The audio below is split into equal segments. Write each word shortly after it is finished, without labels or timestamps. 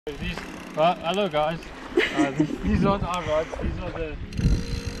Well, hello guys. These aren't our rods, these are the...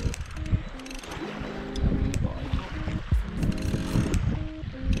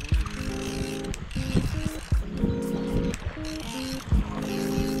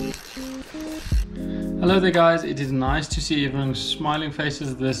 Hello there guys, it is nice to see everyone's smiling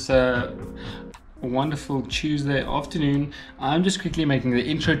faces this wonderful Tuesday afternoon. I'm just quickly making the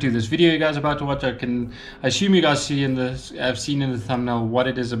intro to this video you guys are about to watch. I assume you guys have seen in the thumbnail what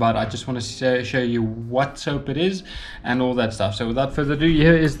it is about. I just want to show you what soap it is and all that stuff. So without further ado,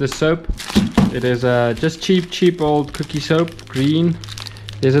 here is the soap. It is just cheap old cookie soap, green.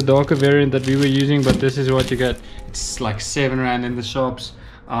 There's a darker variant that we were using, but this is what you get. It's like 7 rand in the shops.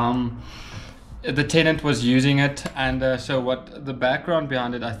 The tenant was using it, and so what the background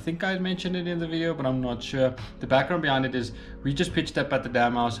behind it, I think I mentioned it in the video, but I'm not sure. The background behind it is we just pitched up at the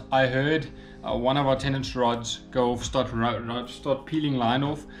dam house. I heard one of our tenant's rods go off, start peeling line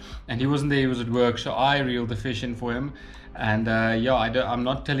off, and he wasn't there, he was at work, so I reeled the fish in for him. And yeah, I'm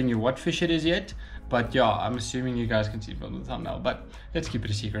not telling you what fish it is yet, but yeah, I'm assuming you guys can see from the thumbnail, but let's keep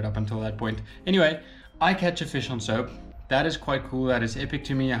it a secret up until that point. Anyway, I catch a fish on soap. That is quite cool. That is epic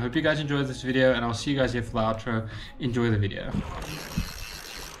to me. I hope you guys enjoyed this video, and I'll see you guys here for the outro. Enjoy the video.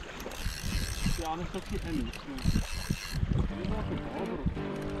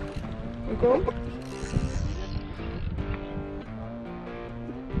 Okay.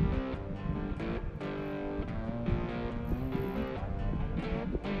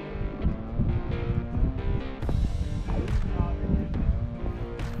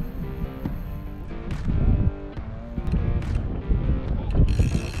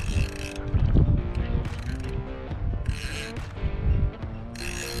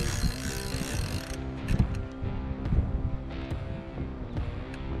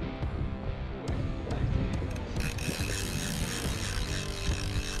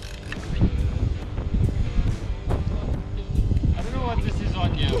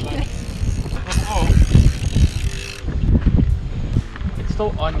 It's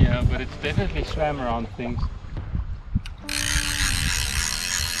still on here, but it's definitely swam around things.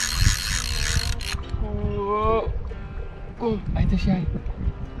 Oh, uit is jij.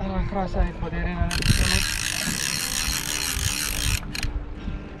 Daar gras uit voor de rennen. I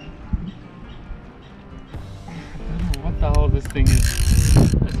don't know what the hell this thing is.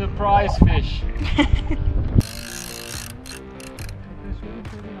 A surprise fish.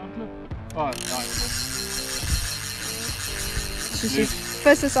 Oh, nice. Dus je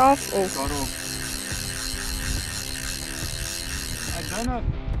vis is af of? Got off. I don't know.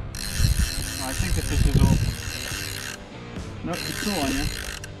 No, I think the fish is off. No, it's still on, yeah.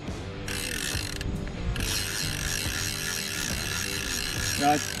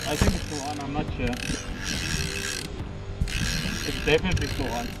 Yeah, I think it's still on, I'm not sure. It's definitely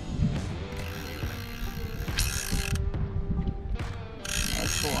still on.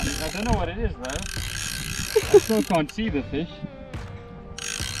 It's still on. I don't know what it is though. I still can't see the fish.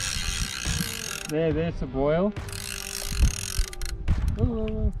 There's a boil.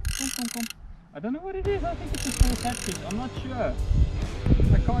 Oh, come. I don't know what it is. I think it's a small catfish. I'm not sure.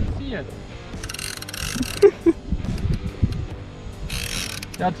 I can't see it.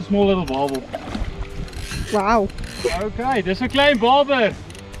 Yeah, it's a small little barbel. Wow. Okay, there's a klein barbel.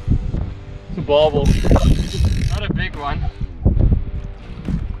 It's a barbel. Not a big one.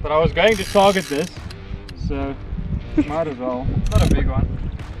 But I was going to target this, so might as well. Not a big one.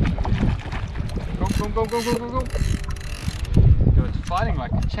 Go. Yo, it's fighting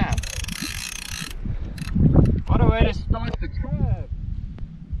like a champ. What a way to start the crab.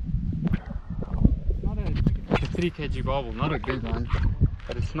 It's a 3 kg bobble, not a big one.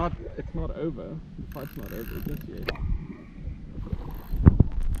 But it's not over. The fight's not over just yet.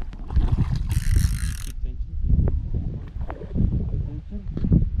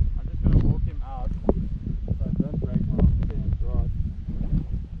 I'm just gonna walk him out so I don't break my tenant's rod.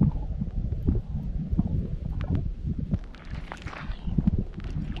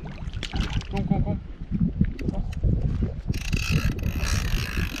 Kom.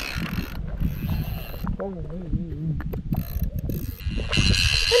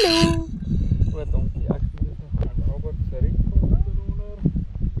 Hallo. Wat donkie actie is nog Robert Serik eronder.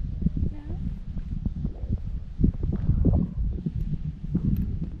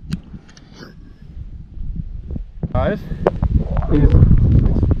 Guys, I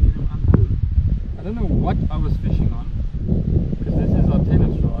don't know what I was fishing on, because this is our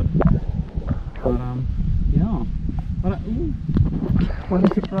tennis rod. But yeah. What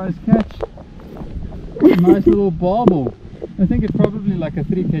a surprise catch! Nice little barbel. I think it's probably like a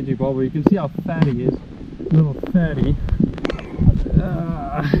 3 kg barbel. You can see how fat he is. Little fatty.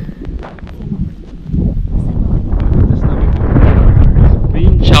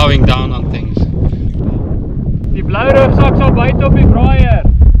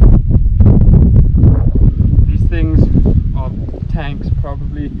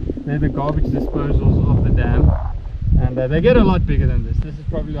 probably, they're the garbage disposals of the dam, and they get a lot bigger than this. This is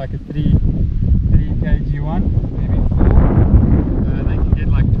probably like a 3 kg one, maybe 4. They can get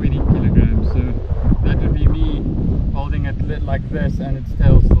like 20 kilograms, so that would be me holding it like this and its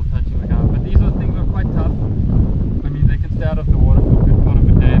tail still touching the ground. But these things are quite tough. I mean, they can stay out of the water for a good part of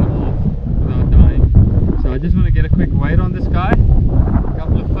a day and a half without dying. So I just want to get a quick weight on this guy, a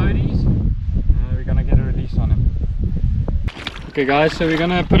couple of 40s, and we're gonna get a release on him. Okay guys, so we're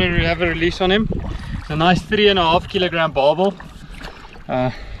gonna have a release on him. It's a nice 3.5 kilogram barbel,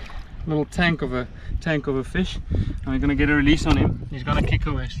 little tank of a fish, and we're gonna get a release on him. He's gonna kick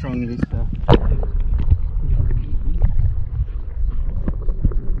away strongly. So.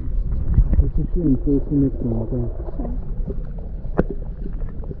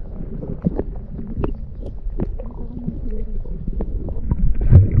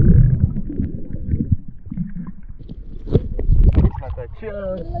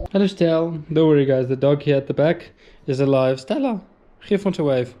 Hello Stella, don't worry guys, the dog here at the back is alive. Stella, give ons a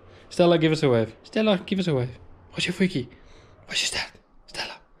wave. Stella, give us a wave. Stella, give us a wave. What's your freaky? What's your stat?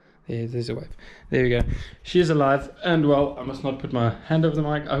 Stella. There's a wave. There we go. She is alive and well. I must not put my hand over the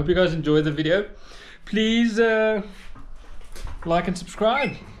mic. I hope you guys enjoyed the video. Please like and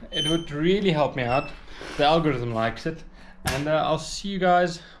subscribe. It would really help me out. The algorithm likes it. And I'll see you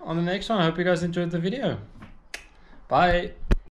guys on the next one. I hope you guys enjoyed the video. Bye.